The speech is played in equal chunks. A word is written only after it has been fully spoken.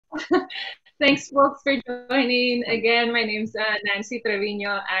Thanks, folks, for joining. Again, my name's Nancy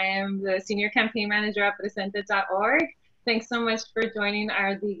Trevino. I am the Senior Campaign Manager at Presente.org. Thanks so much for joining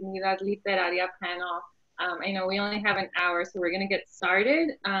our Dignidad Literaria panel. I know we only have an hour, so we're going to get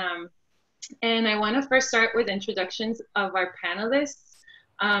started. And I want to first start with introductions of our panelists.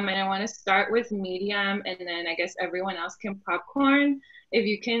 And I want to start with Medium, and then I guess everyone else can popcorn. If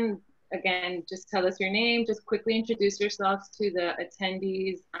you can, again, just tell us your name, just quickly introduce yourselves to the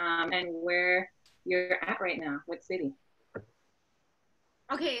attendees, and where you're at right now, what city.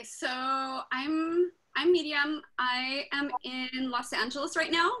 Okay, so I'm Medium. I am in Los Angeles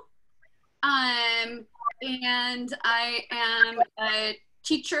right now. And I am a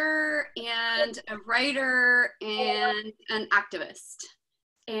teacher and a writer and an activist.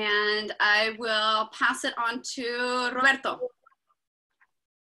 And I will pass it on to Roberto.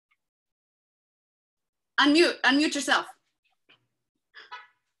 Unmute yourself.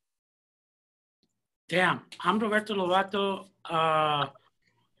 Damn, I'm Roberto Lovato,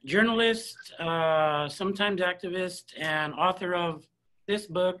 journalist, sometimes activist, and author of this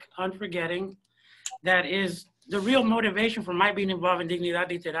book, Unforgetting, that is the real motivation for my being involved in Dignidad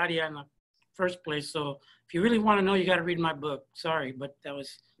Literaria in the first place. So if you really want to know, you got to read my book. Sorry, but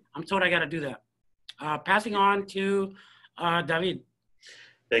I'm told I got to do that. Passing on to David.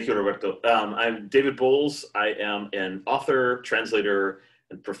 Thank you, Roberto. I'm David Bowles. I am an author, translator,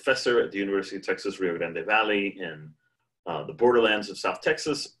 and professor at the University of Texas, Rio Grande Valley in the borderlands of South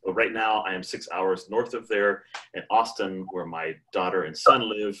Texas. But right now, I am 6 hours north of there in Austin, where my daughter and son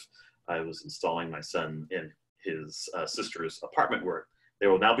live. I was installing my son in his sister's apartment where they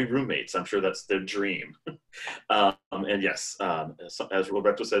will now be roommates. I'm sure that's their dream. And yes, as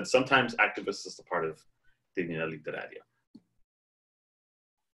Roberto said, sometimes activist is a part of Dignidad Literaria.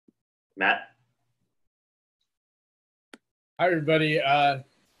 Matt? Hi, everybody,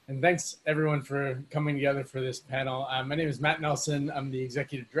 and thanks everyone for coming together for this panel. My name is Matt Nelson. I'm the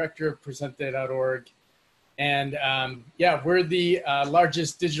executive director of Presente.org. And yeah, we're the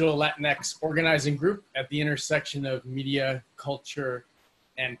largest digital Latinx organizing group at the intersection of media, culture,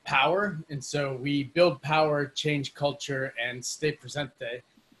 and power. And so we build power, change culture, and stay presente.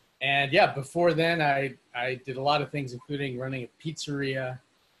 And yeah, before then, I did a lot of things, including running a pizzeria.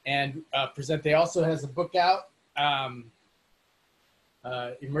 And Presente also has a book out,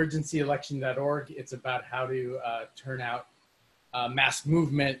 emergencyelection.org. It's about how to turn out mass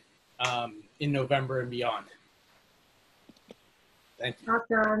movement in November and beyond. Thank you.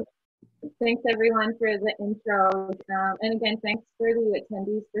 Awesome. Thanks everyone for the intro. And again, thanks for the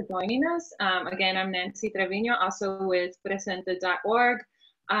attendees for joining us. Again, I'm Nancy Trevino, also with Presente.org.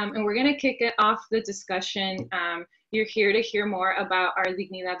 And we're gonna kick it off the discussion. You're here to hear more about our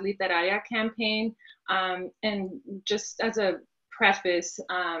Dignidad Literaria campaign. And just as a preface,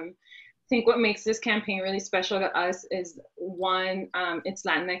 I think what makes this campaign really special to us is one, it's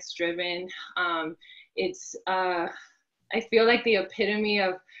Latinx driven. It's, I feel like the epitome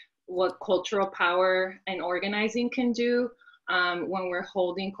of what cultural power and organizing can do when we're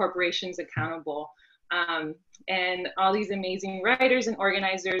holding corporations accountable. And all these amazing writers and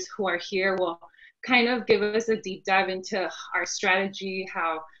organizers who are here will kind of give us a deep dive into our strategy,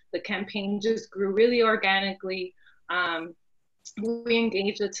 how the campaign just grew really organically. We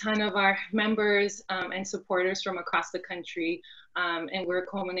engaged a ton of our members and supporters from across the country, and we're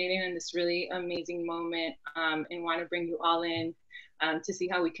culminating in this really amazing moment and want to bring you all in to see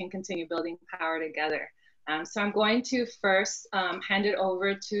how we can continue building power together. So I'm going to first hand it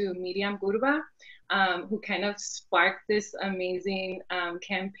over to Miriam Gurba, who kind of sparked this amazing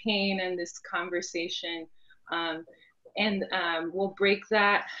campaign and this conversation. And we'll break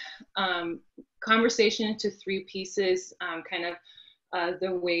that conversation into three pieces, kind of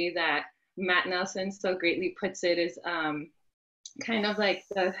the way that Matt Nelson so greatly puts it is kind of like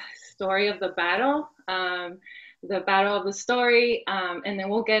the story of the battle of the story, and then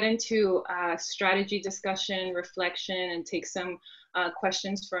we'll get into strategy discussion, reflection, and take some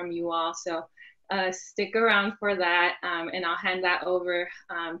questions from you all. So stick around for that, and I'll hand that over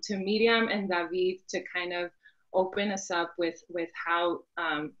to Miriam and David to kind of open us up with how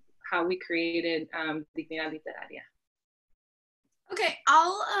we created Dignidad Literaria. Okay,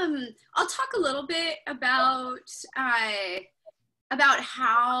 I'll talk a little bit about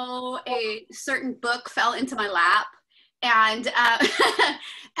how a certain book fell into my lap and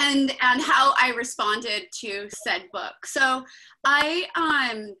and how I responded to said book. So I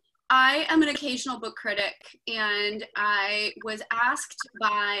am an occasional book critic, and I was asked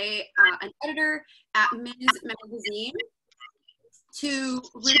by an editor at Ms. Magazine to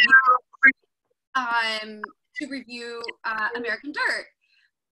review American Dirt.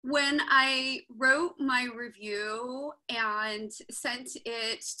 when I wrote my review and sent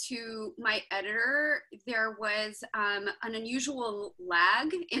it to my editor, there was an unusual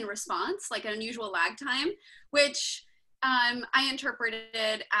lag in response, like an unusual lag time, which I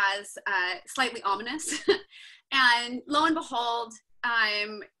interpreted as slightly ominous. And lo and behold,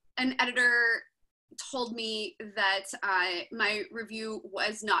 an editor told me that my review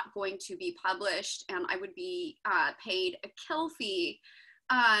was not going to be published and I would be paid a kill fee.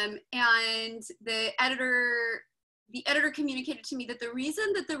 And the editor communicated to me that the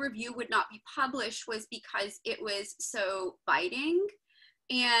reason that the review would not be published was because it was so biting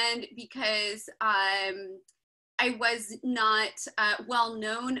and because I was not well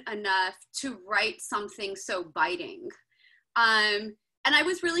known enough to write something so biting. And I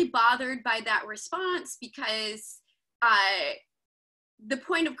was really bothered by that response because the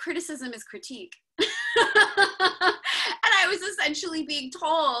point of criticism is critique. And I was essentially being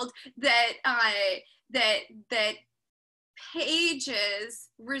told that that pages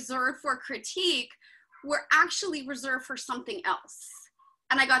reserved for critique were actually reserved for something else.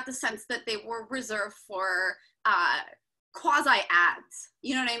 And I got the sense that they were reserved for quasi ads.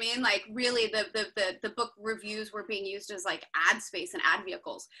 You know what I mean? Like really the book reviews were being used as like ad space and ad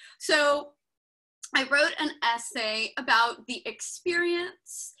vehicles. So I wrote an essay about the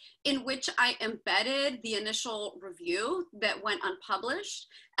experience in which I embedded the initial review that went unpublished.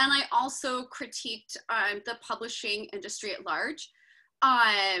 And I also critiqued the publishing industry at large.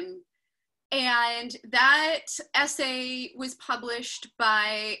 And that essay was published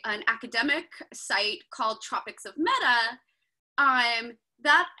by an academic site called Tropics of Meta.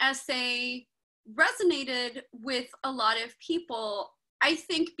 That essay resonated with a lot of people, I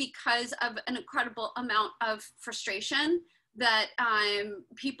think because of an incredible amount of frustration that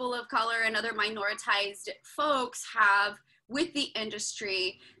people of color and other minoritized folks have with the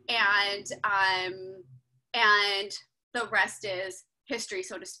industry, and the rest is history,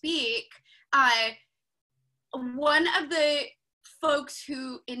 so to speak. One of the folks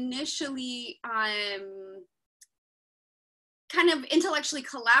who initially kind of intellectually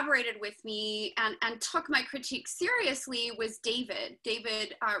collaborated with me and took my critique seriously was David.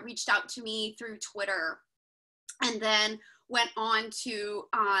 David reached out to me through Twitter and then went on to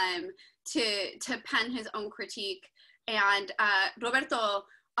pen his own critique. And Roberto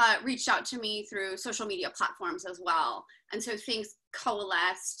reached out to me through social media platforms as well. And so things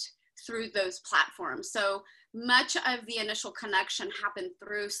coalesced through those platforms. So much of the initial connection happened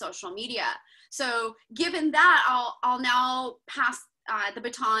through social media. So given that, I'll now pass the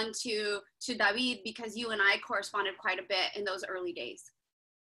baton to David, because you and I corresponded quite a bit in those early days.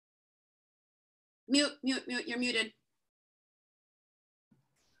 Mute, you're muted.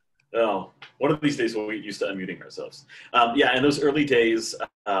 Oh, one of these days we'll get used to unmuting ourselves. Yeah, in those early days,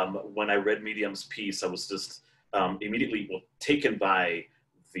 when I read Medium's piece, I was just immediately taken by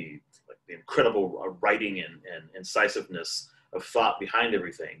the incredible writing and incisiveness of thought behind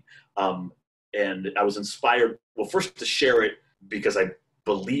everything. And I was inspired, well, first to share it because I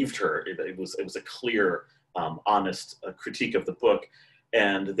believed her. It was a clear, honest critique of the book.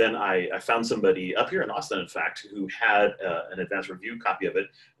 And then I found somebody up here in Austin, in fact, who had an advanced review copy of it.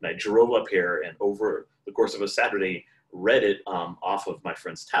 And I drove up here and over the course of a Saturday, read it off of my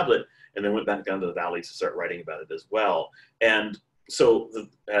friend's tablet, and then went back down to the valley to start writing about it as well. And so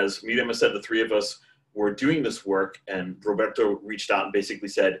as Medium has said, the three of us were doing this work, and Roberto reached out and basically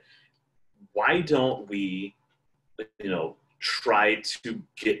said, why don't we, try to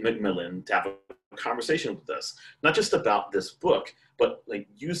get Macmillan to have a conversation with us, not just about this book, but like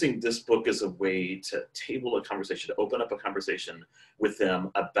using this book as a way to table a conversation, to open up a conversation with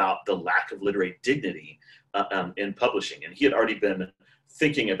them about the lack of literary dignity in publishing. And he had already been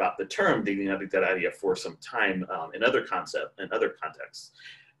thinking about the term dignidad literaria for some time in other contexts.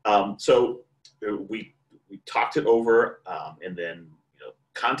 So we talked it over and then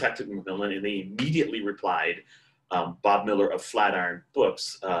contacted Macmillan, and they immediately replied. Bob Miller of Flatiron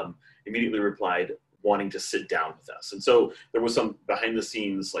Books immediately replied wanting to sit down with us. And so there was some behind the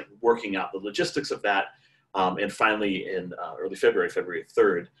scenes, like working out the logistics of that. And finally in early February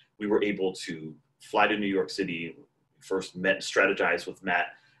 3rd, we were able to fly to New York City, first met and strategized with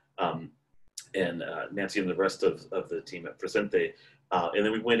Matt and Nancy and the rest of the team at Presente. And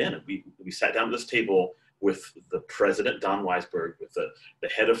then we went in and we sat down at this table with the president, Don Weisberg, with the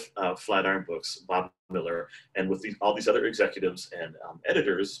head of Flatiron Books, Bob Miller, and with all these other executives and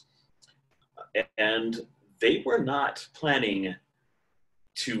editors. And they were not planning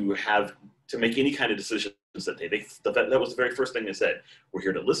to make any kind of decisions that day. That was the very first thing they said. We're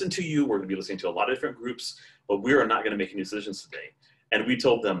here to listen to you. We're going to be listening to a lot of different groups, but we are not going to make any decisions today. And we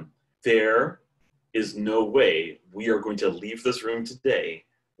told them, there is no way we are going to leave this room today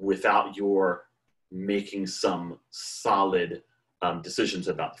without your making some solid decisions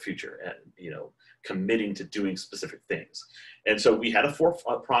about the future and, you know, committing to doing specific things. And so we had a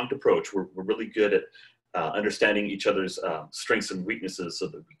four-pronged approach. We're really good at understanding each other's strengths and weaknesses so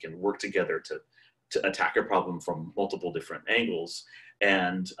that we can work together to attack a problem from multiple different angles.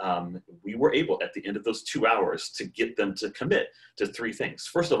 And we were able, at the end of those 2 hours, to get them to commit to three things.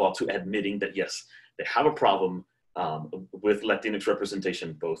 First of all, to admitting that, yes, they have a problem with Latinx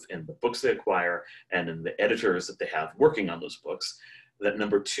representation, both in the books they acquire and in the editors that they have working on those books. That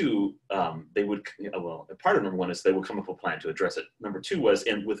number two, they would, well, part of number one is they would come up with a plan to address it. Number two was,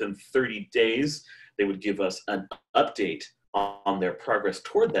 within 30 days, they would give us an update on their progress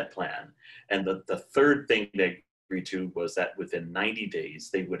toward that plan. And the third thing they agreed to was that within 90 days,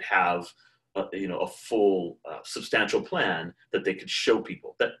 they would have a full substantial plan that they could show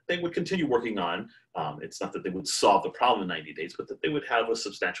people that they would continue working on. It's not that they would solve the problem in 90 days, but that they would have a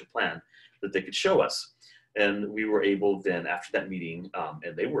substantial plan that they could show us. And we were able then, after that meeting,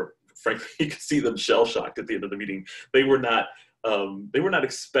 and they were, frankly, you could see them shell-shocked at the end of the meeting. They were not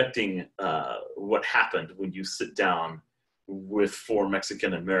expecting what happened when you sit down with four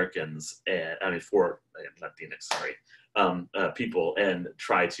Mexican Americans, and four Latinx, people, and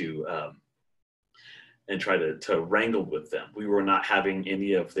try to wrangle with them. We were not having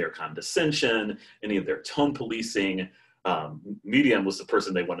any of their condescension, any of their tone policing. Miriam was the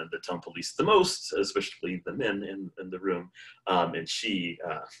person they wanted to tone police the most, especially the men in the room, and she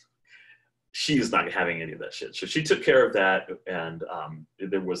is not having any of that shit. So she took care of that, and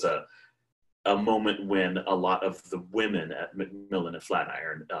there was a moment when a lot of the women at Macmillan and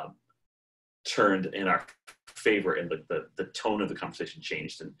Flatiron turned in our favor, and the tone of the conversation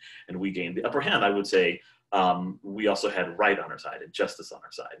changed, and we gained the upper hand. I would say we also had right on our side and justice on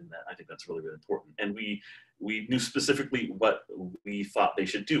our side, and I think that's really, really important. And we knew specifically what we thought they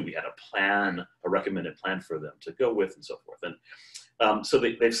should do. We had a plan, a recommended plan for them to go with, and so forth. And so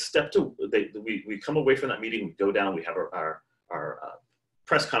they've stepped. We come away from that meeting. We go down. We have our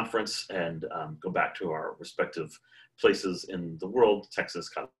press conference, and go back to our respective places in the world, Texas,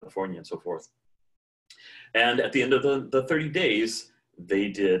 California, and so forth. And at the end of the 30 days, they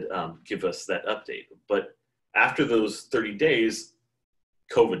did give us that update. But after those 30 days,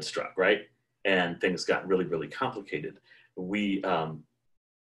 COVID struck, right? And things got really, really complicated. If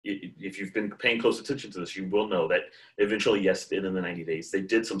you've been paying close attention to this, you will know that eventually, yes, in the 90 days, they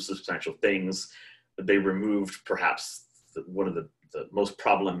did some substantial things. They removed perhaps one of the most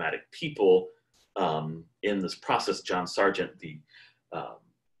problematic people in this process, John Sargent, the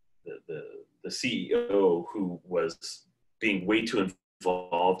CEO, who was being way too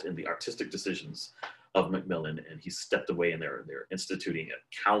involved in the artistic decisions of Macmillan, and he stepped away, and they're instituting a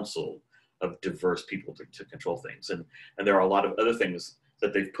council of diverse people to control things. And there are a lot of other things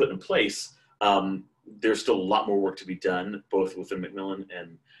that they've put in place. There's still a lot more work to be done, both within Macmillan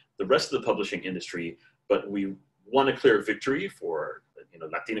and the rest of the publishing industry, but we won a clear victory for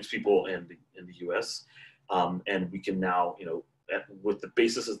Latinx people in the U.S. And we can now, with the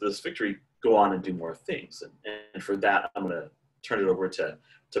basis of this victory, go on and do more things. And for that, I'm going to turn it over to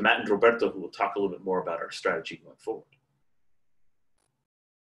Matt and Roberto, who will talk a little bit more about our strategy going forward.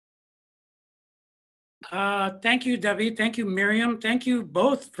 Thank you, David. Thank you, Miriam. Thank you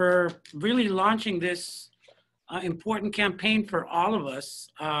both for really launching this important campaign for all of us.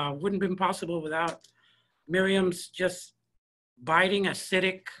 Wouldn't have been possible without Miriam's just biting,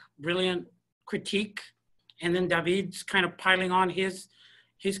 acidic, brilliant critique, and then David's kind of piling on his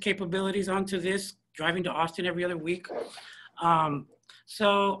capabilities onto this, driving to Austin every other week. I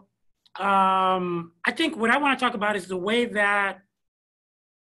think what I want to talk about is the way that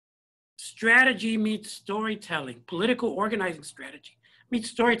strategy meets storytelling, political organizing strategy meets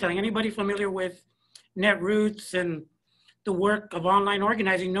storytelling. Anybody familiar with Netroots and the work of online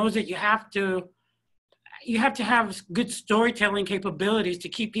organizing knows that you have to have good storytelling capabilities to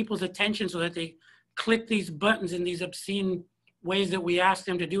keep people's attention so that they click these buttons in these obscene ways that we ask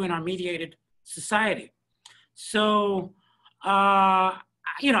them to do in our mediated society. So,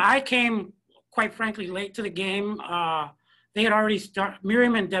 I came, quite frankly, late to the game. They had already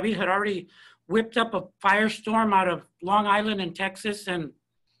Miriam and David had already whipped up a firestorm out of Long Island and Texas, and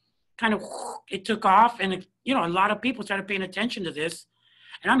kind of it took off, and a lot of people started paying attention to this.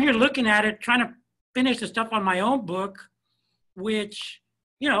 And I'm here looking at it, trying to finish the stuff on my own book, which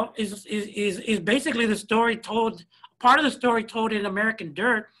is basically the story told, part of the story told in American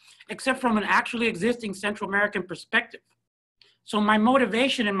Dirt, except from an actually existing Central American perspective. So my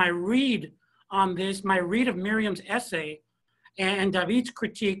motivation and my read on this, my read of Miriam's essay, And David's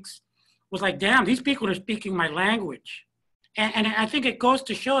critiques was like, damn, these people are speaking my language. And I think it goes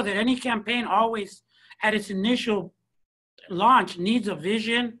to show that any campaign always, at its initial launch, needs a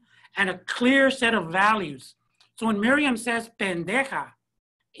vision and a clear set of values. So when Miriam says pendeja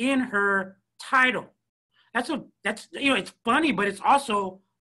in her title, that's it's funny, but it's also,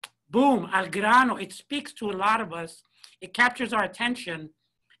 boom, al grano. It speaks to a lot of us. It captures our attention.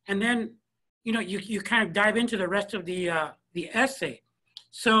 And then, you kind of dive into the rest of the essay.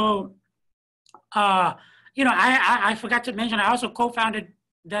 So, I forgot to mention, I also co-founded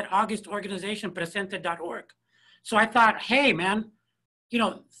that August organization, presente.org. So I thought, hey, man,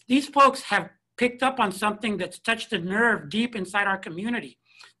 these folks have picked up on something that's touched a nerve deep inside our community.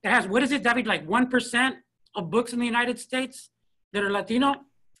 That has, what is it, David, like 1% of books in the United States that are Latino?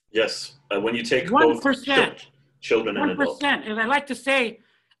 Yes, when you take 1%. Both children and adults. 1%. And I like to say,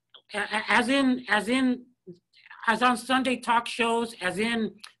 as on Sunday talk shows, as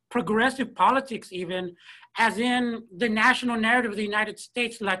in progressive politics even, as in the national narrative of the United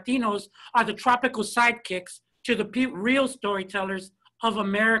States, Latinos are the tropical sidekicks to the real storytellers of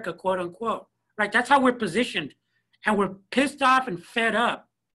America, quote unquote, right? That's how we're positioned. And we're pissed off and fed up.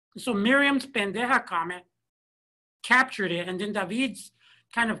 So Miriam's pendeja comment captured it. And then David's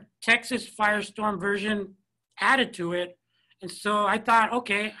kind of Texas firestorm version added to it. And so I thought,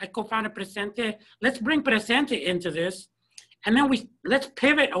 okay, I co-founded Presente. Let's bring Presente into this. And then let's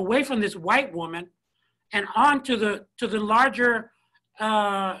pivot away from this white woman and on to the larger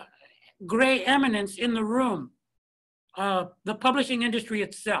gray eminence in the room, the publishing industry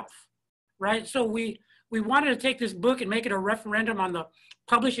itself, right? So we wanted to take this book and make it a referendum on the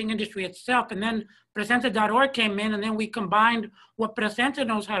publishing industry itself. And then Presente.org came in, and then we combined what Presente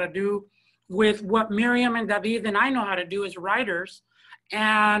knows how to do with what Miriam and David and I know how to do as writers.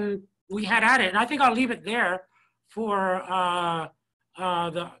 And we had at it. And I think I'll leave it there for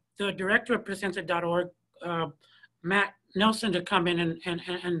the director of Presente.org, Matt Nelson, to come in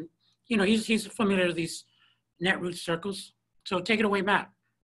and he's familiar with these netroots circles. So take it away, Matt.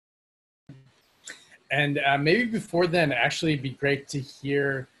 And maybe before then, actually it'd be great to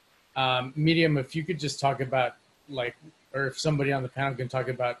hear, Miriam, if you could just talk about or if somebody on the panel can talk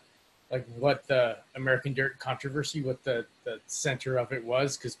about what the American Dirt controversy, what the center of it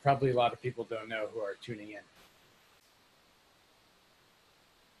was, because probably a lot of people don't know who are tuning in.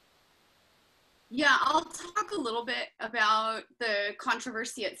 Yeah, I'll talk a little bit about the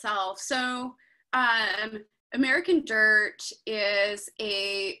controversy itself. So American Dirt is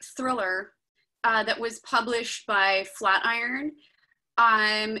a thriller that was published by Flatiron,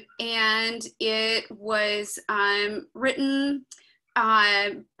 and it was written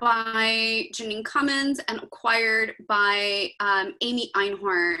by Janine Cummins and acquired by Amy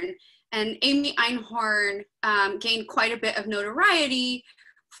Einhorn. And Amy Einhorn gained quite a bit of notoriety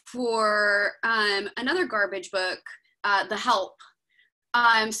for another garbage book, The Help.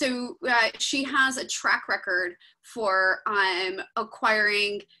 So she has a track record for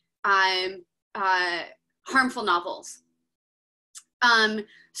acquiring harmful novels.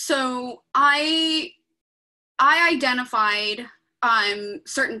 So I identified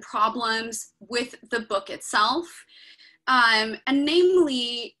certain problems with the book itself, and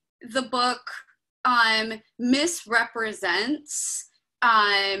namely the book misrepresents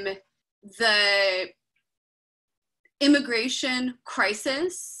the immigration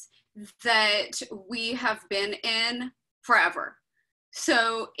crisis that we have been in forever.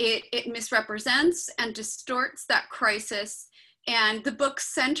 So it misrepresents and distorts that crisis, and the book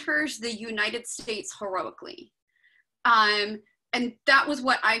centers the United States heroically. And that was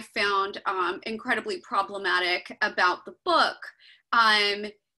what I found incredibly problematic about the book.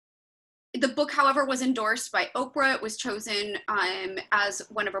 The book, however, was endorsed by Oprah. It was chosen as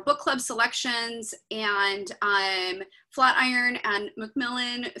one of her book club selections, and Flatiron and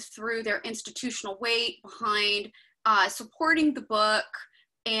Macmillan threw their institutional weight behind supporting the book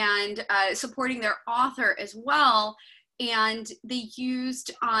and supporting their author as well. And they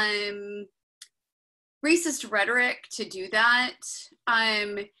used racist rhetoric to do that.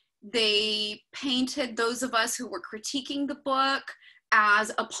 They painted those of us who were critiquing the book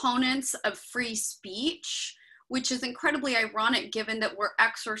as opponents of free speech, which is incredibly ironic given that we're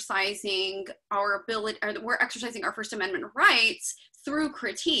exercising our ability, or that we're exercising our First Amendment rights through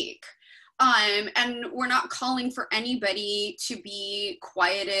critique. And we're not calling for anybody to be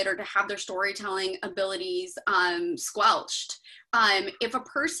quieted or to have their storytelling abilities squelched. If a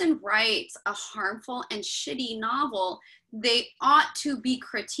person writes a harmful and shitty novel, they ought to be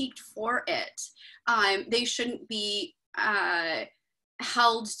critiqued for it. They shouldn't be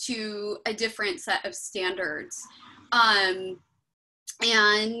held to a different set of standards.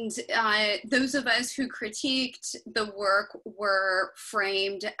 And those of us who critiqued the work were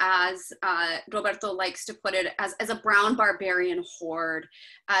framed as, Roberto likes to put it, as a brown barbarian horde,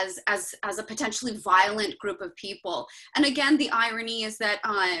 as a potentially violent group of people. And again, the irony is that,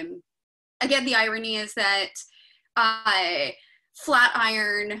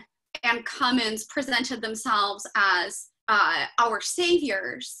 Flatiron and Cummins presented themselves as our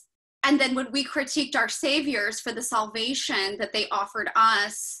saviors. And then when we critiqued our saviors for the salvation that they offered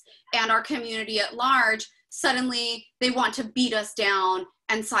us and our community at large, suddenly they want to beat us down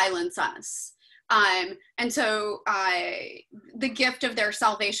and silence us. And so the gift of their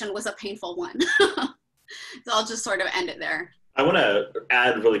salvation was a painful one. So I'll just sort of end it there. I want to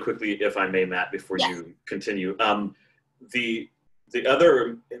add really quickly, if I may, Matt, before Yes. you continue. The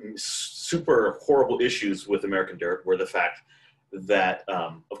other super horrible issues with American Dirt were the fact that,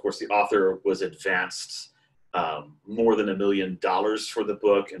 of course, the author was advanced more than $1 million for the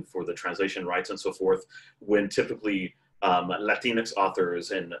book and for the translation rights and so forth, when typically Latinx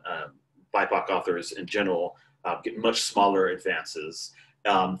authors and BIPOC authors in general get much smaller advances.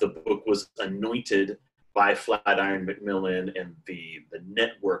 The book was anointed by Flatiron, Macmillan, and the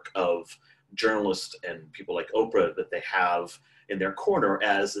network of journalists and people like Oprah that they have in their corner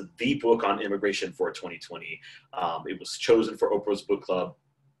as the book on immigration for 2020. It was chosen for Oprah's book club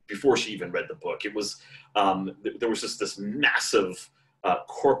before she even read the book. It was, there was just this massive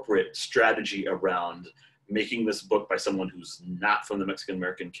corporate strategy around making this book by someone who's not from the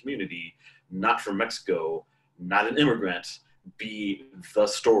Mexican-American community, not from Mexico, not an immigrant, be the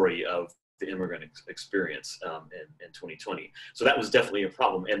story of the immigrant experience in 2020. So that was definitely a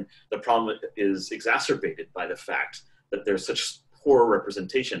problem. And the problem is exacerbated by the fact that there's such poor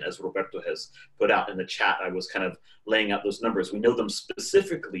representation, as Roberto has put out in the chat. I was kind of laying out those numbers. We know them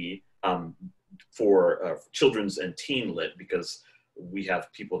specifically for children's and teen lit because we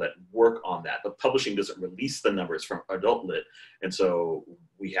have people that work on that, but publishing doesn't release the numbers from adult lit. And so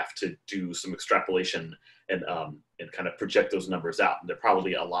we have to do some extrapolation and kind of project those numbers out. And they're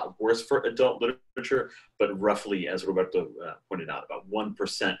probably a lot worse for adult literature, but roughly, as Roberto pointed out, about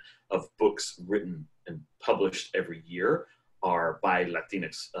 1% of books written and published every year are by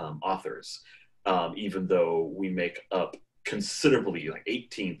Latinx authors, even though we make up considerably, like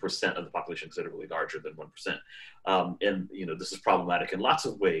 18% of the population, considerably larger than 1%. And you know, this is problematic in lots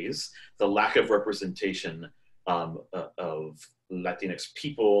of ways. The lack of representation of Latinx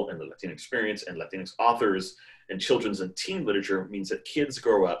people and the Latino experience and Latinx authors and children's and teen literature means that kids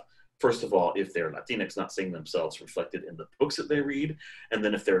grow up, first of all, if they're Latinx, not seeing themselves reflected in the books that they read. And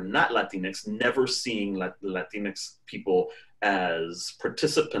then if they're not Latinx, never seeing Latinx people as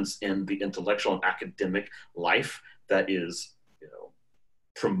participants in the intellectual and academic life that is, you know,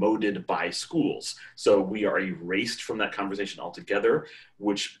 promoted by schools. So we are erased from that conversation altogether,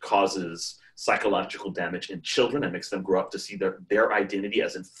 which causes psychological damage in children and makes them grow up to see their identity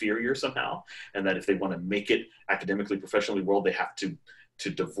as inferior somehow. And that if they want to make it academically, professionally world, they have to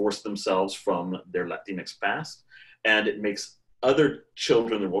divorce themselves from their Latinx past. And it makes other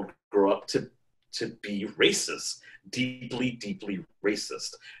children in the world grow up to be racist, deeply, deeply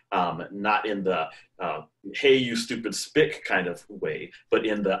racist. Not in the, hey, you stupid spick kind of way, but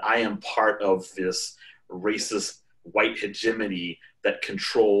in the, I am part of this racist white hegemony that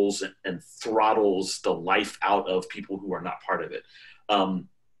controls and throttles the life out of people who are not part of it.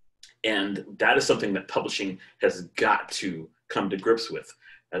 And that is something that publishing has got to come to grips with.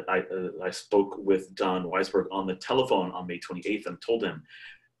 I spoke with Don Weisberg on the telephone on May 28th and told him,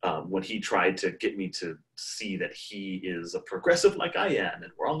 when he tried to get me to see that he is a progressive like I am,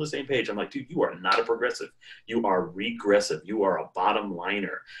 and we're on the same page, I'm like, dude, you are not a progressive. You are regressive. You are a bottom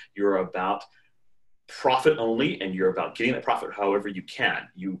liner. You're about profit only, and you're about getting that profit however you can.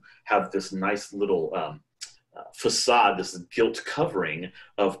 You have this nice little facade, this guilt covering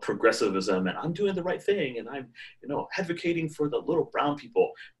of progressivism, and I'm doing the right thing, and I'm, you know, advocating for the little brown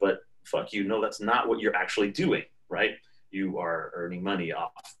people, but fuck you, no, that's not what you're actually doing, right? You are earning money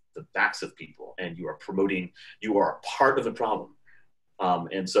off the backs of people, and you are promoting, you are a part of the problem.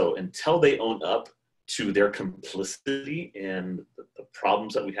 And so until they own up to their complicity in the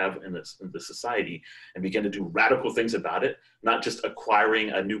problems that we have in the society and begin to do radical things about it, not just acquiring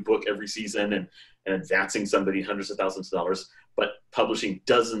a new book every season and advancing somebody hundreds of thousands of dollars, but publishing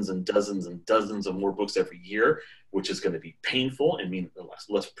dozens and dozens and dozens of more books every year, which is going to be painful and mean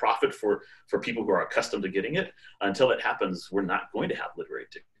less profit for people who are accustomed to getting it. Until it happens, we're not going to have literary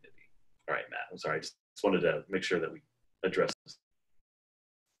dignity. All right, Matt, I'm sorry. I just wanted to make sure that we address this.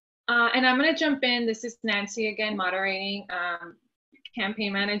 And I'm going to jump in. This is Nancy again, moderating.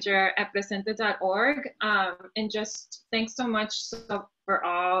 campaign manager at presente.org. And just thanks so much for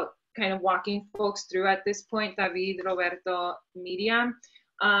all kind of walking folks through at this point, David, Roberto, Miriam,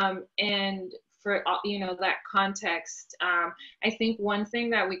 and for that context. I think one thing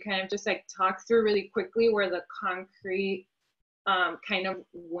that we kind of just like talked through really quickly were the concrete kind of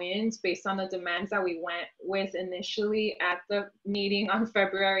wins based on the demands that we went with initially at the meeting on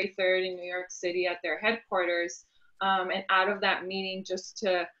February 3rd in New York City at their headquarters. And out of that meeting, just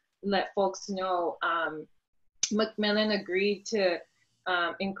to let folks know, Macmillan agreed to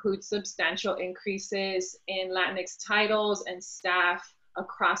include substantial increases in Latinx titles and staff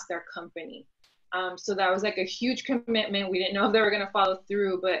across their company. So that was like a huge commitment. We didn't know if they were going to follow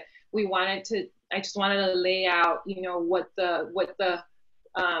through, but I just wanted to lay out, what the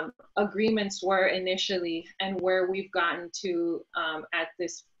agreements were initially and where we've gotten to at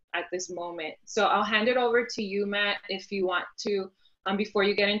this moment. So I'll hand it over to you, Matt, if you want to, before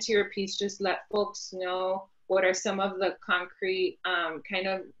you get into your piece, just let folks know what are some of the concrete kind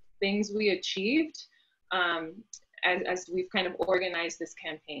of things we achieved as we've kind of organized this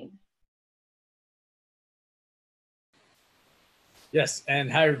campaign. Yes, and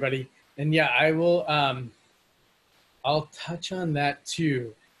hi everybody. And yeah, I will, I'll touch on that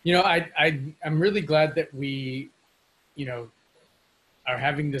too. I'm really glad that we, are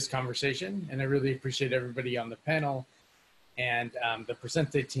having this conversation, and I really appreciate everybody on the panel and the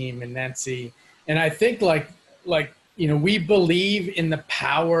Presente team and Nancy. And I think we believe in the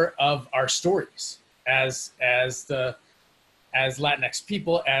power of our stories as Latinx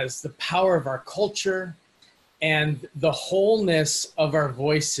people, as the power of our culture and the wholeness of our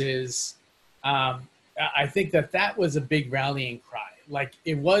voices. I think that was a big rallying cry.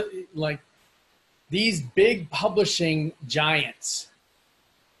 It was like these big publishing giants,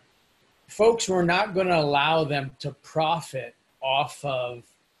 folks were not going to allow them to profit off of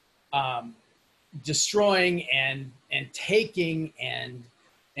destroying and taking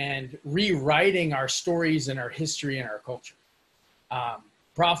and rewriting our stories and our history and our culture,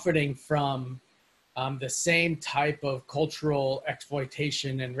 profiting from the same type of cultural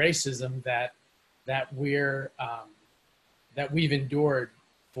exploitation and racism that we've endured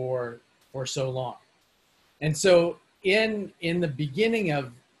for so long. And so in the beginning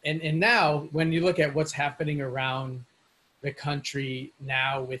of and now when you look at what's happening around the country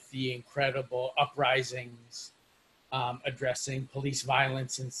now with the incredible uprisings addressing police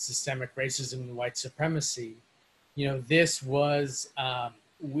violence and systemic racism and white supremacy, this was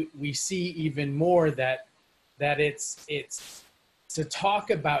we see even more that it's to talk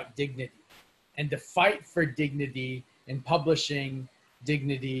about dignity and to fight for dignity in publishing,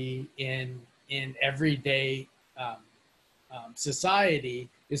 dignity in everyday society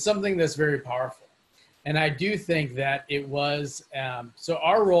is something that's very powerful. And I do think that it was, so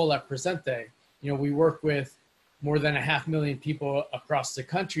our role at Presente, we work with more than 500,000 people across the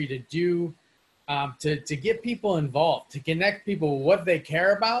country to do, to get people involved, to connect people with what they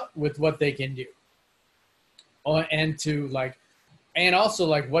care about with what they can do. And to and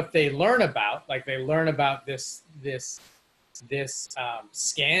also what they learn about, they learn about this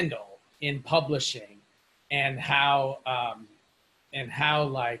scandal in publishing and how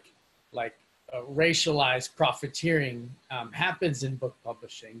racialized profiteering happens in book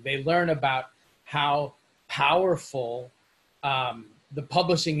publishing. They learn about how powerful the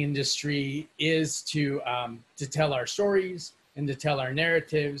publishing industry is to tell our stories and to tell our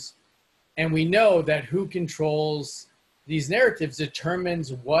narratives. And we know that who controls these narratives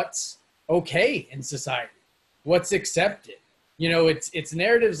determines what's okay in society, what's accepted. It's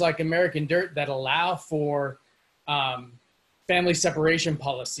narratives like American Dirt that allow for family separation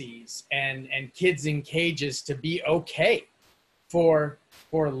policies and kids in cages to be okay for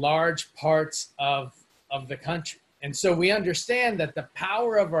large parts of the country. And so we understand that the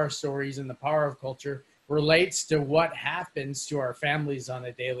power of our stories and the power of culture relates to what happens to our families on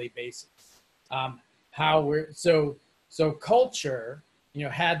a daily basis. So culture,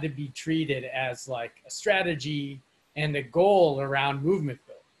 had to be treated as a strategy and a goal around movement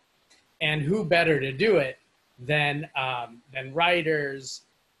building. And who better to do it than writers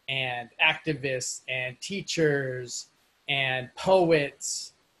and activists and teachers and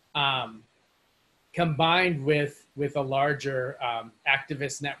poets, combined with a larger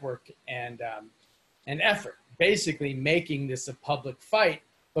activist network and effort, basically making this a public fight,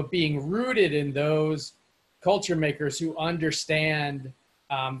 but being rooted in those culture makers who understand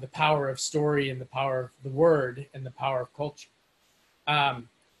the power of story and the power of the word and the power of culture.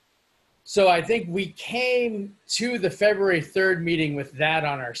 So I think we came to the February 3rd meeting with that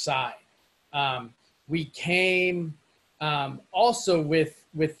on our side. We came also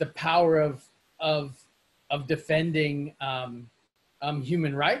with the power of defending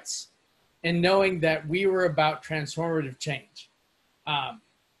human rights, and knowing that we were about transformative change,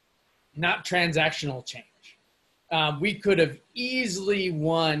 not transactional change. We could have easily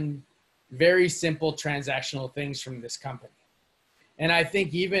won very simple transactional things from this company. And I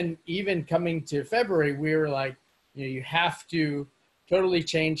think even coming to February, we were like, you have to totally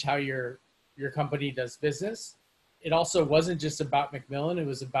change how your company does business. It also wasn't just about Macmillan, it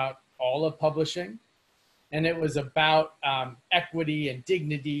was about all of publishing. And it was about equity and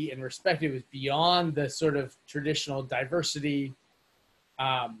dignity and respect. It was beyond the sort of traditional diversity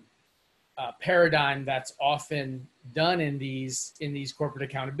paradigm that's often done in these corporate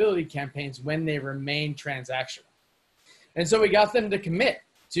accountability campaigns when they remain transactional. And so we got them to commit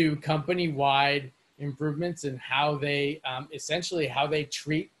to company-wide improvements in how they, essentially how they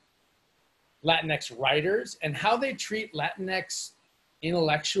treat Latinx writers and how they treat Latinx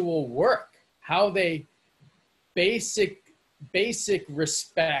intellectual work, how they basic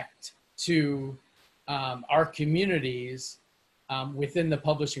respect to our communities within the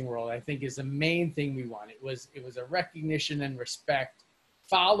publishing world, I think is the main thing we want. It was a recognition and respect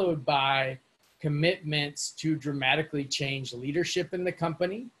followed by commitments to dramatically change leadership in the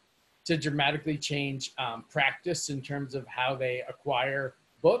company, to dramatically change practice in terms of how they acquire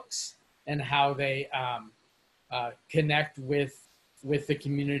books and how they connect with the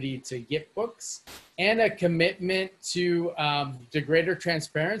community to get books, and a commitment to greater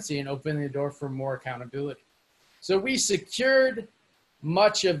transparency and opening the door for more accountability. So we secured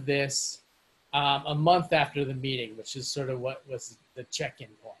much of this a month after the meeting, which is sort of what was the check-in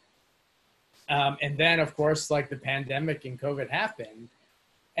point. And then, of course, like the pandemic and COVID happened.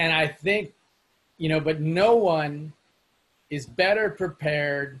 And I think, but no one is better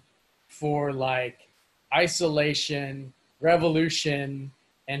prepared for like isolation, revolution,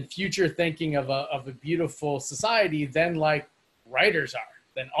 and future thinking of a beautiful society than like writers are,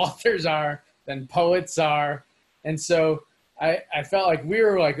 than authors are, than poets are. And so I felt like we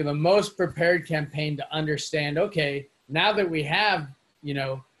were like the most prepared campaign to understand, okay, now that we have,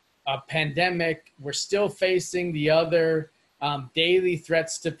 a pandemic, we're still facing the other daily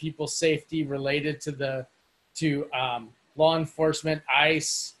threats to people's safety related to law enforcement,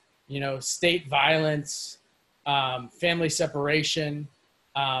 ICE, state violence, family separation.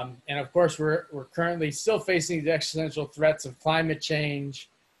 And of course, we're currently still facing the existential threats of climate change.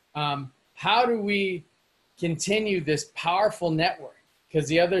 How do we continue this powerful network? Because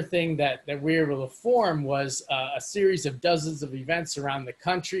the other thing that we were able to form was a series of dozens of events around the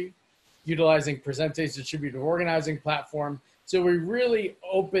country, utilizing Presentes distributed organizing platform. So we really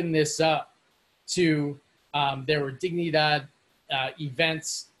opened this up to, there were Dignidad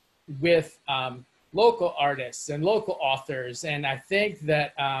events with local artists and local authors. And I think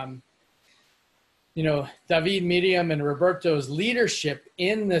that, David, Miriam, and Roberto's leadership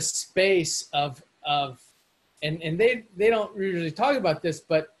in the space of and they don't usually talk about this,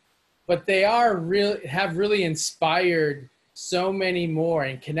 but they have really inspired so many more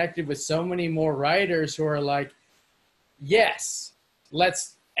and connected with so many more writers who are like, yes,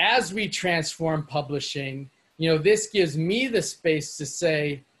 as we transform publishing, this gives me the space to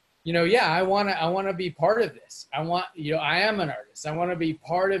say, yeah, I want to be part of this. I am an artist. I want to be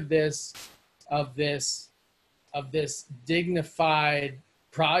part of this dignified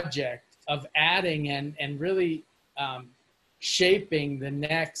project of adding and really shaping the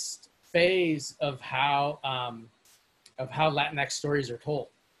next phase of how Latinx stories are told.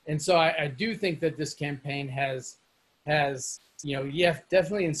 And so I do think that this campaign has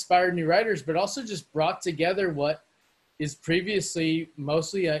definitely inspired new writers, but also just brought together what is previously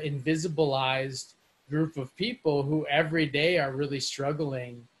mostly an invisibilized group of people who every day are really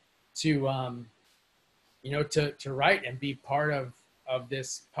struggling to write and be part of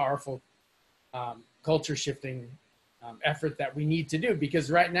this powerful culture shifting effort that we need to do.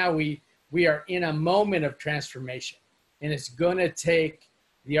 Because right now we are in a moment of transformation, and it's going to take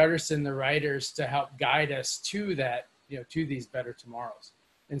the artists and the writers to help guide us to that, to these better tomorrows.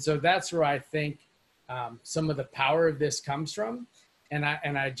 And so that's where I think some of the power of this comes from. And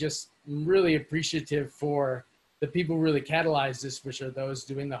I just am really appreciative for the people who really catalyze this, which are those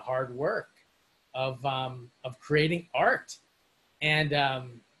doing the hard work of creating art. And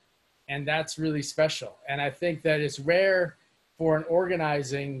that's really special. And I think that it's rare for an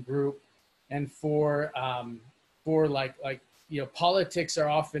organizing group and for politics are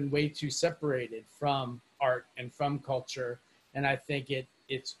often way too separated from art and from culture. And I think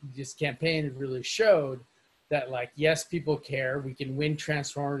this campaign really showed that, yes, people care. We can win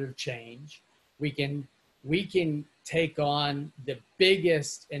transformative change. We can we can take on the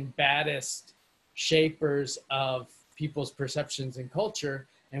biggest and baddest shapers of people's perceptions and culture,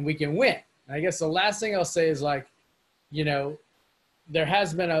 and we can win. And I guess the last thing I'll say is, like, you know, there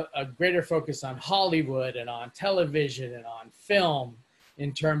has been a greater focus on Hollywood and on television and on film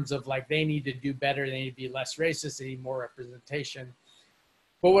in terms of, like, they need to do better, they need to be less racist, they need more representation.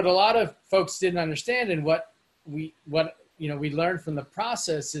 But what a lot of folks didn't understand, and what we learned from the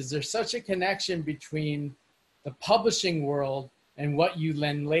process, is there's such a connection between the publishing world and what you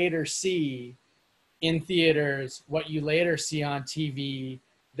then later see in theaters, what you later see on TV.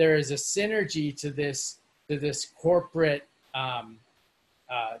 There is a synergy to this corporate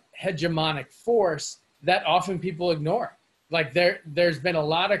hegemonic force that often people ignore. Like, there's been a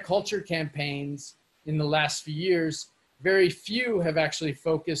lot of culture campaigns in the last few years. Very few have actually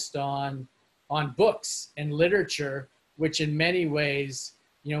focused on books and literature, which in many ways,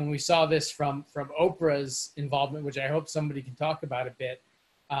 you know, when we saw this from Oprah's involvement, which I hope somebody can talk about a bit,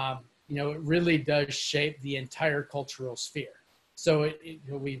 you know, it really does shape the entire cultural sphere. So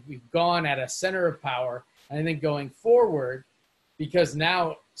we've gone at a center of power. And I think going forward, because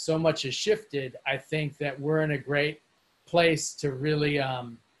now so much has shifted, I think that we're in a great place to really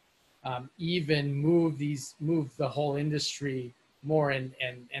even move the whole industry more and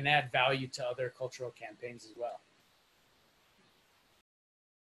add value to other cultural campaigns as well.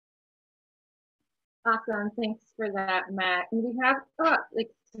 Awesome, thanks for that, Matt. And we have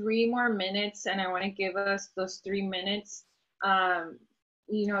like 3 more minutes, and I want to give us those 3 minutes.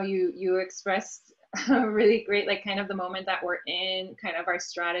 You know, you expressed really great, like, kind of the moment that we're in, kind of our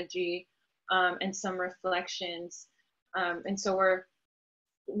strategy, and some reflections. And so we're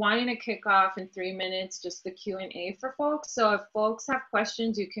wanting to kick off in 3 minutes, just the Q&A for folks. So if folks have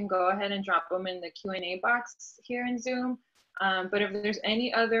questions, you can go ahead and drop them in the Q&A box here in Zoom. But if there's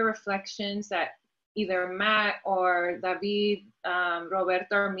any other reflections that either Matt or David,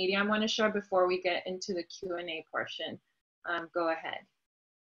 Roberto, or Miriam want to share before we get into the Q&A portion, go ahead.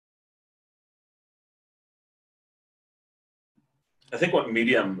 I think what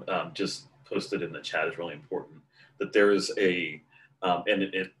Miriam just posted in the chat is really important, that there is and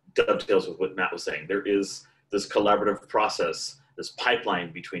it dovetails with what Matt was saying. There is this collaborative process, this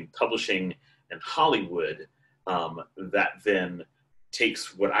pipeline between publishing and Hollywood that then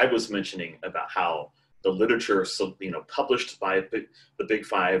takes what I was mentioning about how the literature, you know, published by the Big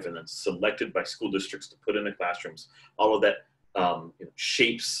Five and then selected by school districts to put into classrooms, all of that you know,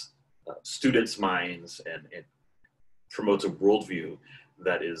 shapes students' minds and promotes a worldview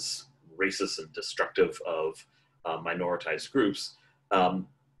that is racist and destructive of minoritized groups.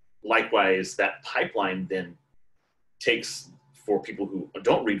 Likewise, that pipeline then takes, for people who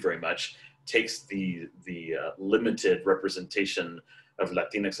don't read very much, takes the limited representation of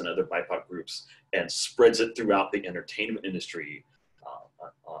Latinx and other BIPOC groups and spreads it throughout the entertainment industry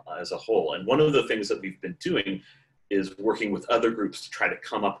as a whole. And one of the things that we've been doing is working with other groups to try to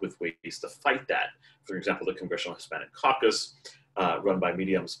come up with ways to fight that. For example, the Congressional Hispanic Caucus, run by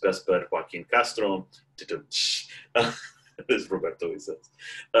Miriam's best bud, Joaquin Castro, as Roberto says,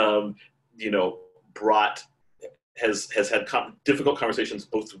 you know, has had difficult conversations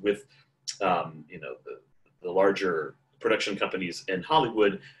both with, you know, the larger production companies in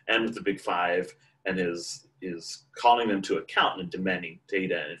Hollywood and with the Big Five, and is calling them to account and demanding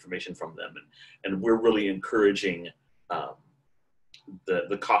data and information from them. And we're really encouraging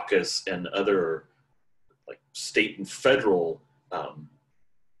the caucus and other, like, state and federal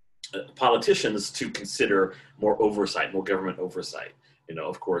politicians to consider more oversight, more government oversight. You know,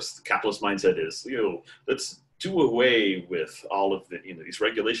 of course, the capitalist mindset is, you know, let's do away with all of the, you know, these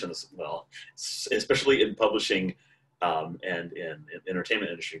regulations. Well, especially in publishing and in entertainment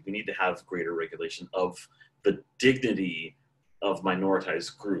industry, we need to have greater regulation of the dignity of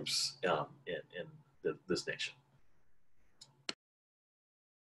minoritized groups in this nation.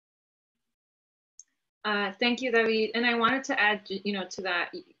 Thank you, David. And I wanted to add, you know, to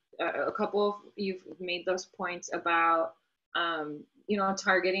that, a couple of, you've made those points about, you know,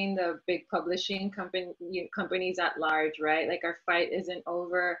 targeting the big publishing companies at large, right? Like, our fight isn't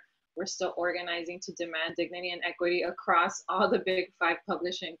over. We're still organizing to demand dignity and equity across all the Big Five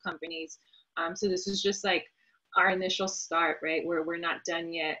publishing companies. So this is just like our initial start, right? We're not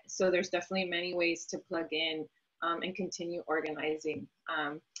done yet. So there's definitely many ways to plug in and continue organizing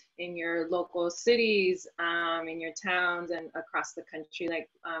in your local cities, in your towns, and across the country, like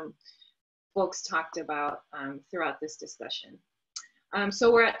folks talked about throughout this discussion.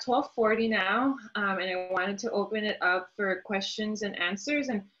 So we're at 12:40 now, and I wanted to open it up for questions and answers.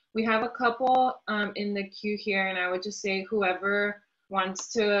 And we have a couple in the queue here, and I would just say whoever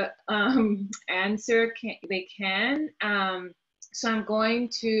wants to answer, they can. So I'm going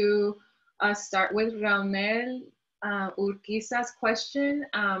to start with Raunel Urquiza's question.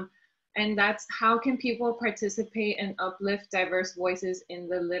 And that's, how can people participate and uplift diverse voices in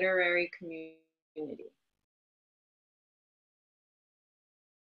the literary community?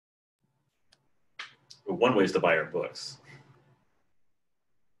 One way is to buy our books.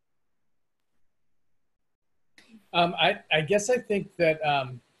 I guess I think that,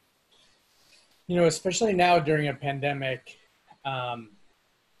 you know, especially now during a pandemic, you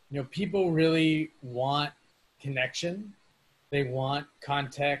know, people really want connection. They want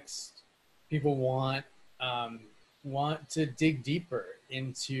context. People want to dig deeper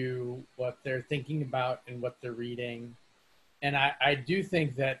into what they're thinking about and what they're reading. And I do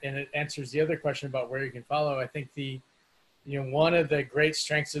think that, and it answers the other question about where you can follow. I think you know, one of the great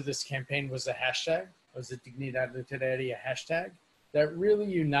strengths of this campaign was the hashtag, was the Dignidad Literaria hashtag that really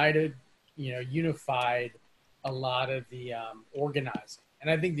united, you know, unified a lot of the organizing. And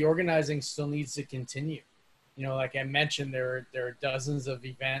I think the organizing still needs to continue. You know, like I mentioned, there are dozens of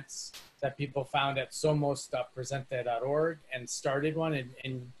events that people found at somos.presente.org and started one.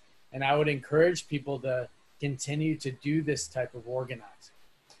 And I would encourage people to continue to do this type of organizing.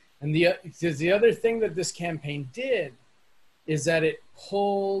 And the other thing that this campaign did is that it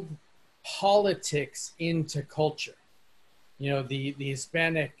pulled politics into culture. You know, the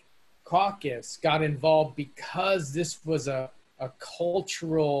Hispanic caucus got involved because this was a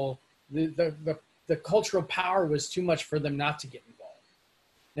cultural, the cultural power was too much for them not to get involved.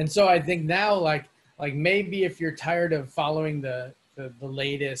 And so I think now, like maybe if you're tired of following the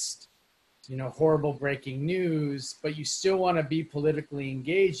latest, you know, horrible breaking news, but you still want to be politically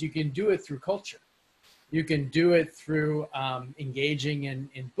engaged, you can do it through culture. You can do it through engaging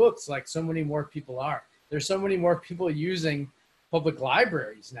in books, like so many more people are. There's so many more people using public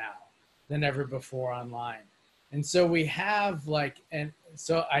libraries now than ever before online. And so we have and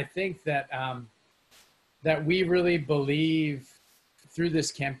so I think that that we really believe through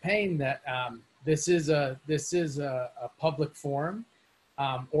this campaign that this is a public forum.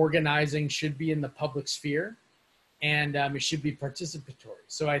 Organizing should be in the public sphere, and it should be participatory.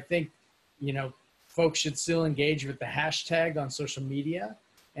 So I think, you know, folks should still engage with the hashtag on social media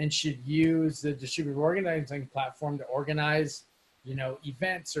and should use the distributed organizing platform to organize, you know,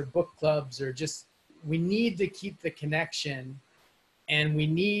 events or book clubs, or just, we need to keep the connection, and we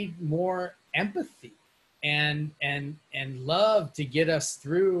need more empathy and love to get us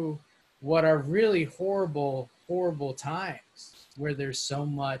through what are really horrible times, where there's so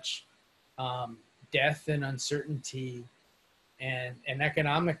much death and uncertainty and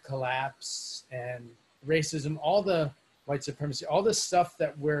economic collapse and racism, all the white supremacy, all the stuff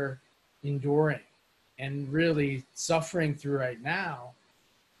that we're enduring and really suffering through right now.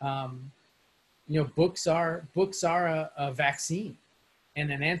 You know, books are a vaccine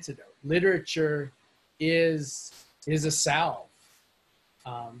and an antidote. Literature is a salve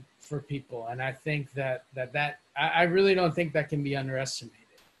for people, and I think that I really don't think that can be underestimated.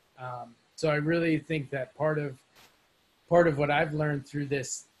 So I really think that part of what I've learned through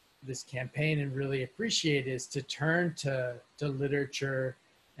this campaign and really appreciate is to turn to literature,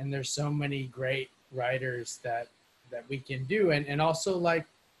 and there's so many great writers that we can do, and also, like,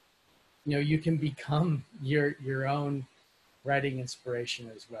 you know, you can become your own writing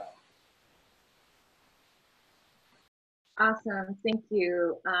inspiration as well. Awesome, thank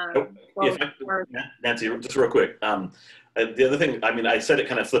you. Nancy, just real quick. The other thing, I mean, I said it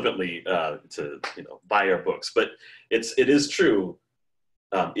kind of flippantly to, you know, buy our books, but it is true.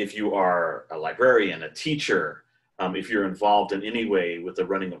 If you are a librarian, a teacher, if you're involved in any way with the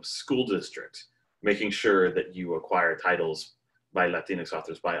running of a school district, making sure that you acquire titles by Latinx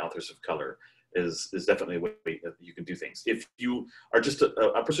authors, by authors of color, is definitely a way that you can do things. If you are just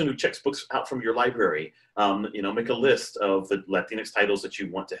a person who checks books out from your library, you know, make a list of the Latinx titles that you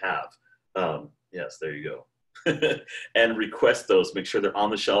want to have. Yes, there you go. And request those, make sure they're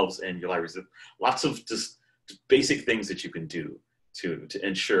on the shelves in your libraries. Lots of just basic things that you can do to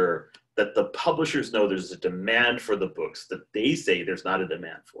ensure that the publishers know there's a demand for the books that they say there's not a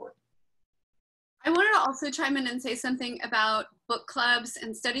demand for. I wanted to also chime in and say something about book clubs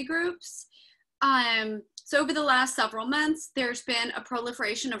and study groups. So over the last several months, there's been a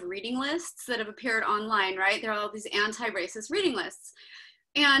proliferation of reading lists that have appeared online, right? There are all these anti-racist reading lists.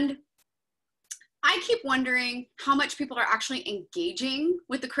 And I keep wondering how much people are actually engaging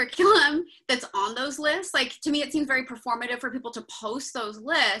with the curriculum that's on those lists. Like, to me, it seems very performative for people to post those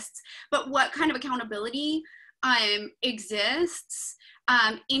lists, but what kind of accountability exists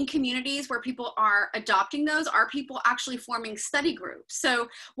in communities where people are adopting those, are people actually forming study groups? So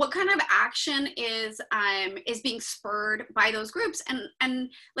what kind of action is being spurred by those groups? And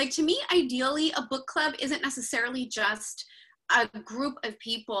like, to me, ideally, a book club isn't necessarily just a group of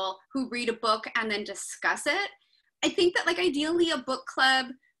people who read a book and then discuss it. I think that, like, ideally a book club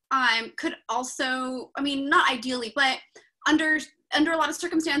could also, I mean, not ideally, but under a lot of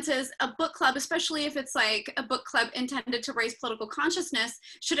circumstances, a book club, especially if it's like a book club intended to raise political consciousness,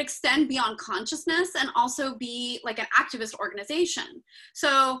 should extend beyond consciousness and also be like an activist organization.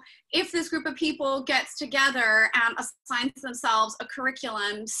 So if this group of people gets together and assigns themselves a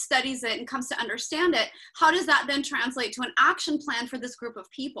curriculum, studies it, and comes to understand it, how does that then translate to an action plan for this group of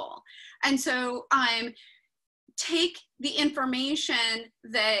people? And so take the information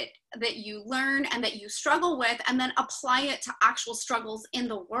that you learn and that you struggle with, and then apply it to actual struggles in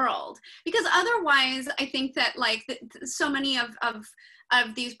the world. Because otherwise, I think that like so many of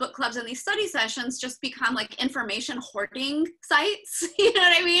these book clubs and these study sessions just become like information hoarding sites, you know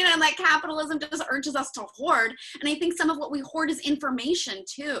what I mean? And like capitalism just urges us to hoard. And I think some of what we hoard is information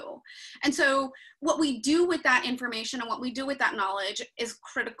too. And so what we do with that information and what we do with that knowledge is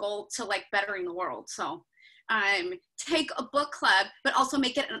critical to like bettering the world. So take a book club, but also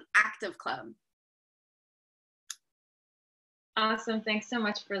make it an active club. Awesome. Thanks so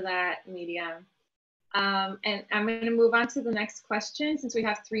much for that, Medium. And I'm going to move on to the next question since we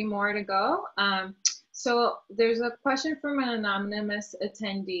have 3 more to go. So there's a question from an anonymous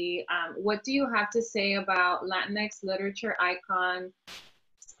attendee. What do you have to say about Latinx literature icons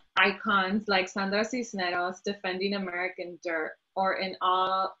like Sandra Cisneros defending American dirt, or in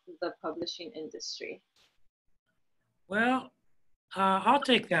all the publishing industry? Well, I'll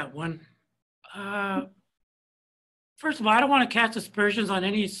take that one. First of all, I don't want to cast aspersions on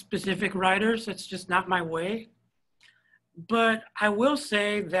any specific writers. It's just not my way. But I will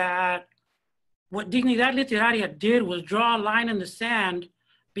say that what Dignidad Literaria did was draw a line in the sand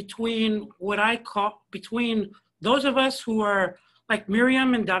between between those of us who are like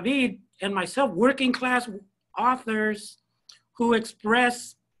Miriam and David and myself, working class authors who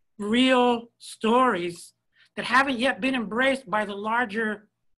express real stories that haven't yet been embraced by the larger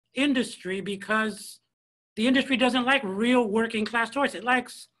industry, because the industry doesn't like real working class stories. It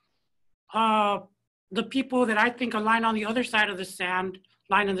likes the people that I think align on the other side of the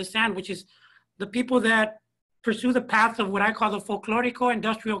line in the sand, which is the people that pursue the path of what I call the folklorico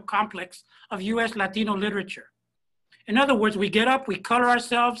industrial complex of US Latino literature. In other words, we get up, we color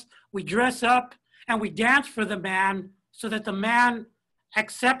ourselves, we dress up, and we dance for the man so that the man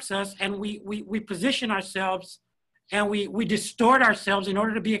accepts us, and we position ourselves and we distort ourselves in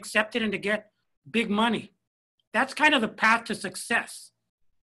order to be accepted and to get big money. That's kind of the path to success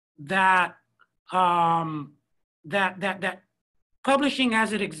that that publishing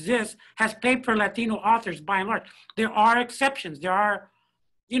as it exists has paid for Latino authors by and large. There are exceptions. There are,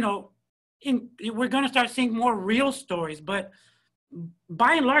 you know, we're going to start seeing more real stories, but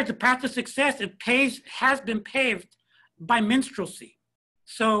by and large, the path to success has been paved by minstrelsy.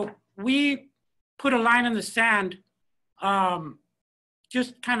 So we put a line in the sand,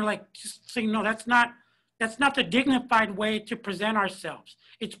 just kind of like just saying, no, that's not the dignified way to present ourselves.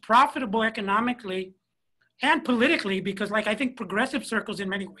 It's profitable economically and politically, because like I think progressive circles in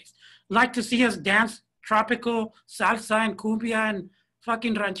many ways like to see us dance tropical salsa and cumbia and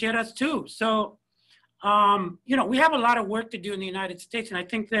fucking rancheras too. So, you know, we have a lot of work to do in the United States. And I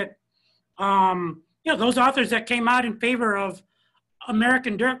think that, you know, those authors that came out in favor of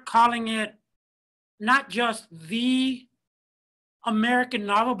American Dirt, calling it not just the American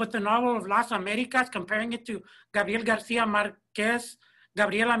novel, but the novel of Las Americas, comparing it to Gabriel Garcia Marquez,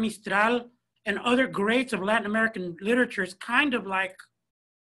 Gabriela Mistral, and other greats of Latin American literature is kind of like,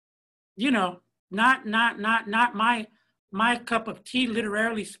 you know, not my cup of tea,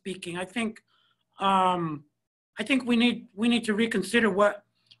 literarily speaking. I think we need to reconsider what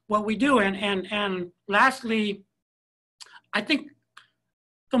we do. And lastly, I think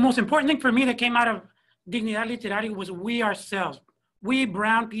the most important thing for me that came out of Dignidad Literaria was we ourselves. We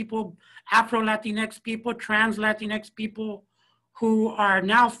brown people, Afro-Latinx people, trans-Latinx people who are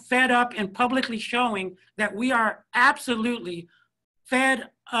now fed up and publicly showing that we are absolutely fed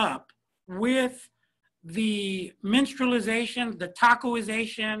up with the minstrelization, the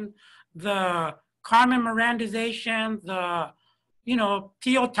tacoization, the Carmen Mirandization, the, you know,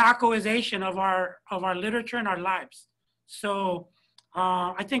 Tio Tacoization of our literature and our lives. So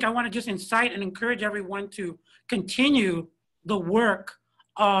I think I want to just incite and encourage everyone to continue the work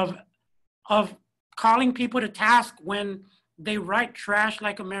of calling people to task when they write trash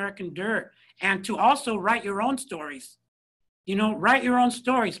like American Dirt, and to also write your own stories. You know, write your own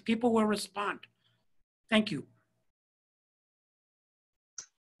stories. People will respond. Thank you.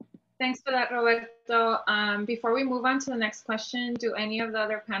 Thanks for that, Roberto. Before we move on to the next question, do any of the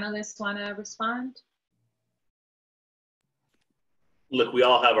other panelists want to respond? Look, we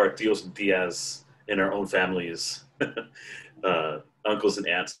all have our tios and tias in our own families, uncles and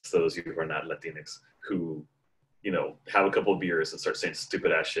aunts, those of you who are not Latinx, who, you know, have a couple of beers and start saying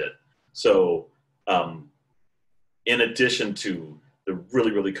stupid ass shit. So in addition to the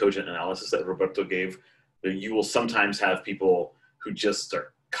really, really cogent analysis that Roberto gave, you will sometimes have people who just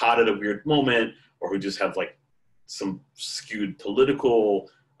are caught at a weird moment, or who just have like some skewed political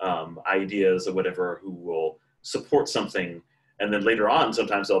ideas or whatever, who will support something. And then later on,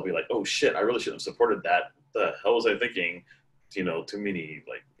 sometimes they'll be like, oh shit, I really shouldn't have supported that. The hell was I thinking? You know, too many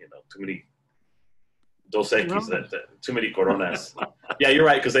Dos Equis, too many Coronas. Yeah, you're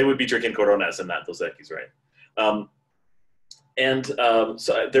right, because they would be drinking Coronas and not Dos Equis, right?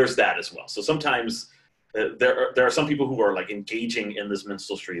 So there's that as well. So sometimes there are some people who are like engaging in this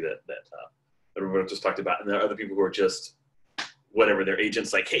minstrelsy that Roberto just talked about, and there are other people who are just whatever. Their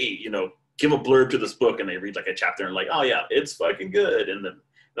agents like, hey, you know, give a blurb to this book, and they read like a chapter and like, oh yeah, it's fucking good. And then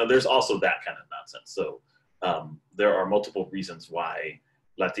there's also that kind of nonsense. So there are multiple reasons why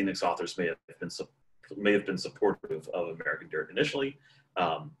Latinx authors may have been supportive of American Dirt initially.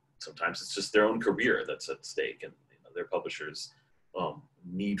 Sometimes it's just their own career that's at stake, and you know, their publishers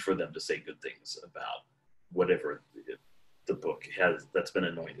need for them to say good things about whatever the book has that's been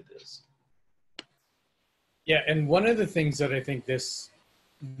anointed is. Yeah, and one of the things that I think this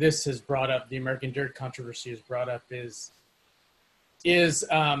has brought up, the American Dirt controversy has brought up, is you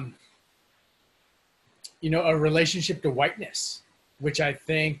know, a relationship to whiteness, which I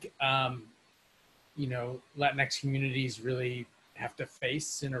think you know, Latinx communities really have to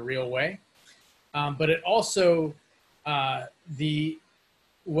face in a real way. But it also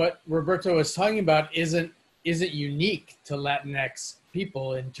what Roberto was talking about isn't unique to Latinx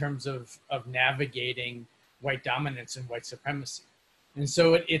people in terms of navigating white dominance and white supremacy. And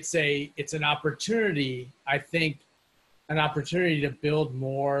so it's an opportunity, I think, an opportunity to build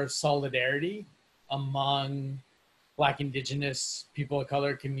more solidarity among Black, Indigenous, people of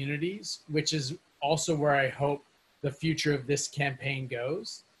color communities, which is also where I hope the future of this campaign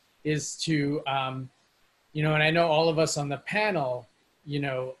goes, is to, you know, and I know all of us on the panel, you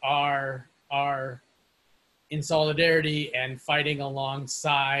know, are in solidarity and fighting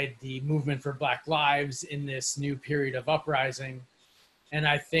alongside the movement for Black lives in this new period of uprising. And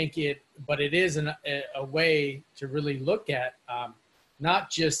I think it is a way to really look at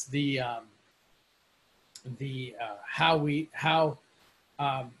not just how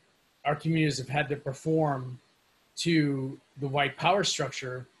our communities have had to perform to the white power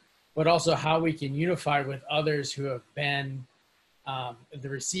structure, but also how we can unify with others who have been the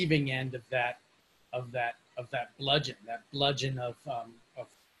receiving end of that bludgeon of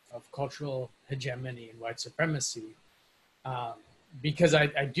cultural hegemony and white supremacy. Because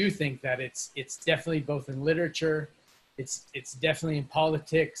I do think that it's definitely both in literature, it's definitely in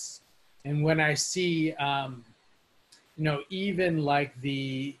politics, and when I see you know, even like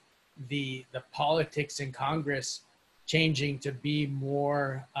the politics in Congress changing to be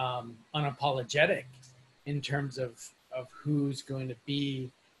more unapologetic in terms of who's going to be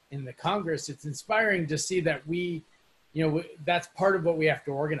in the Congress, it's inspiring to see that we, you know, that's part of what we have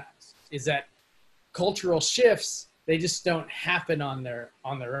to organize, is that cultural shifts, they just don't happen on their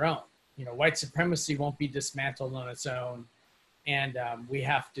own. You know, white supremacy won't be dismantled on its own, and we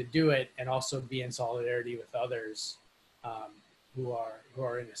have to do it and also be in solidarity with others who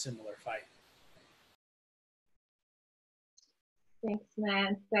are in a similar fight. Thanks,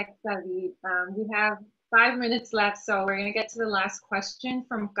 Lance. Thanks, David. We have 5 minutes left, so we're going to get to the last question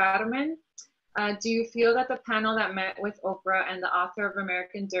from Carmen. Do you feel that the panel that met with Oprah and the author of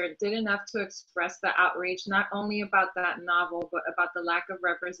American Dirt did enough to express the outrage, not only about that novel, but about the lack of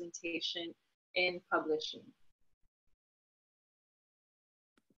representation in publishing?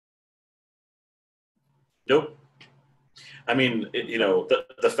 Nope. I mean, you know,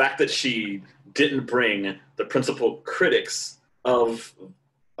 the fact that she didn't bring the principal critics of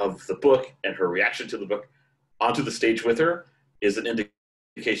the book and her reaction to the book onto the stage with her is an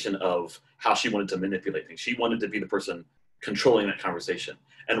indication of how she wanted to manipulate things. She wanted to be the person controlling that conversation.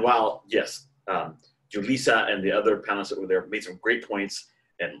 And while, yes, Julissa and the other panelists that were there made some great points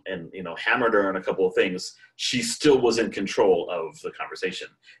and you know, hammered her on a couple of things, she still was in control of the conversation.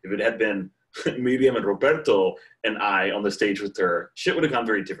 If it had been Miriam and Roberto and I on the stage with her, shit would have gone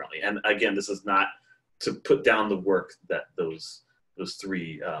very differently. And again, this is not to put down the work that those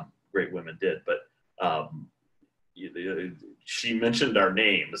three great women did, but she mentioned our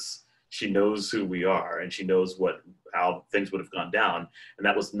names. She knows who we are, and she knows how things would have gone down. And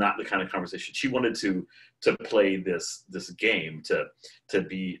that was not the kind of conversation she wanted to play this game, to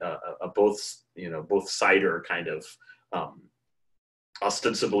be a both sider kind of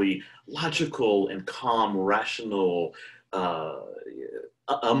ostensibly logical and calm, rational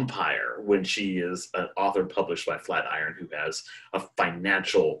umpire, when she is an author published by Flatiron who has a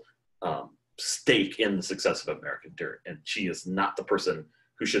financial stake in the success of American Dirt. And she is not the person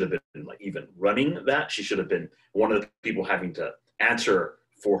who should have been like even running that. She should have been one of the people having to answer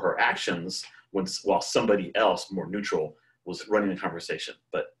for her actions while somebody else more neutral was running the conversation.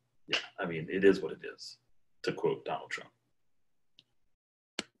 But yeah, I mean, it is what it is, to quote Donald Trump.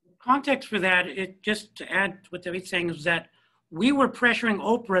 Context for that, just to add what David's saying, is that we were pressuring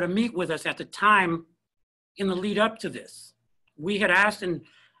Oprah to meet with us at the time in the lead up to this. We had asked and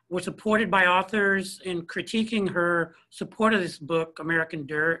were supported by authors in critiquing her support of this book, American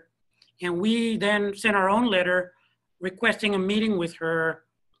Dirt. And we then sent our own letter requesting a meeting with her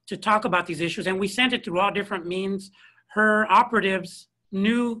to talk about these issues. And we sent it through all different means. Her operatives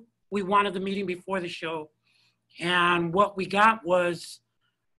knew we wanted the meeting before the show. And what we got was,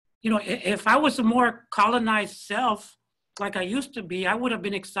 if I was a more colonized self, like I used to be, I would have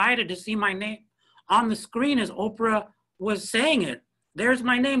been excited to see my name on the screen as Oprah was saying it. There's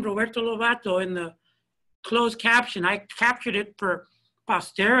my name, Roberto Lovato, in the closed caption. I captured it for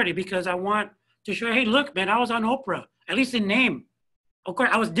posterity because I want to show, hey, look, man, I was on Oprah, at least in name. Of course,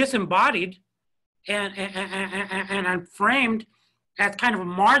 I was disembodied and I'm framed as kind of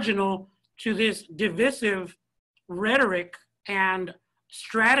marginal to this divisive rhetoric and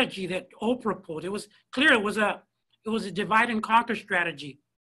strategy that Oprah pulled. It was clear it was a divide and conquer strategy,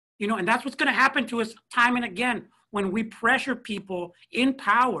 and that's what's going to happen to us time and again. When we pressure people in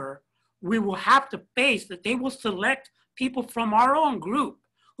power, we will have to face that they will select people from our own group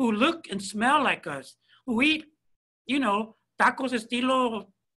who look and smell like us, who eat, tacos estilo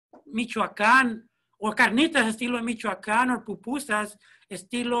Michoacán, or carnitas estilo Michoacán, or pupusas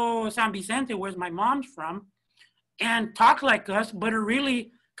estilo San Vicente, where's my mom's from, and talk like us, but are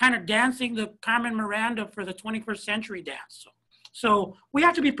really kind of dancing the Carmen Miranda for the 21st century dance. So we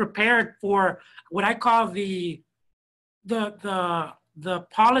have to be prepared for what I call the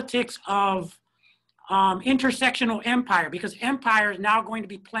politics of intersectional empire, because empire is now going to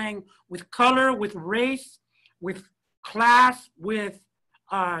be playing with color, with race, with class, with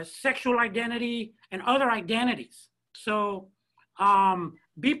sexual identity, and other identities. So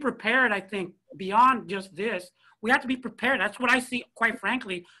be prepared, I think, beyond just this. We have to be prepared. That's what I see, quite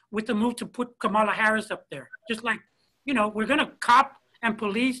frankly, with the move to put Kamala Harris up there. Just like, we're going to cop and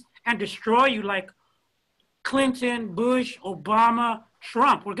police and destroy you like Clinton, Bush, Obama,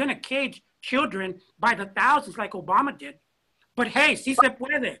 Trump. We're going to cage children by the thousands like Obama did. But hey, si se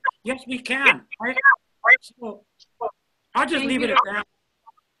puede. Yes, we can. Right? So I'll just leave it at that.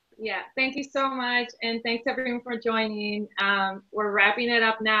 Yeah, thank you so much. And thanks everyone for joining. We're wrapping it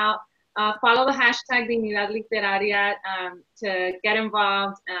up now. Follow the hashtag Dignidad Literaria to get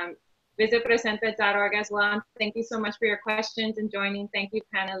involved. Visit presente.org as well. And thank you so much for your questions and joining. Thank you,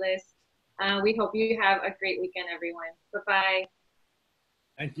 panelists. We hope you have a great weekend, everyone. Bye-bye.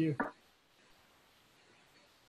 Thank you.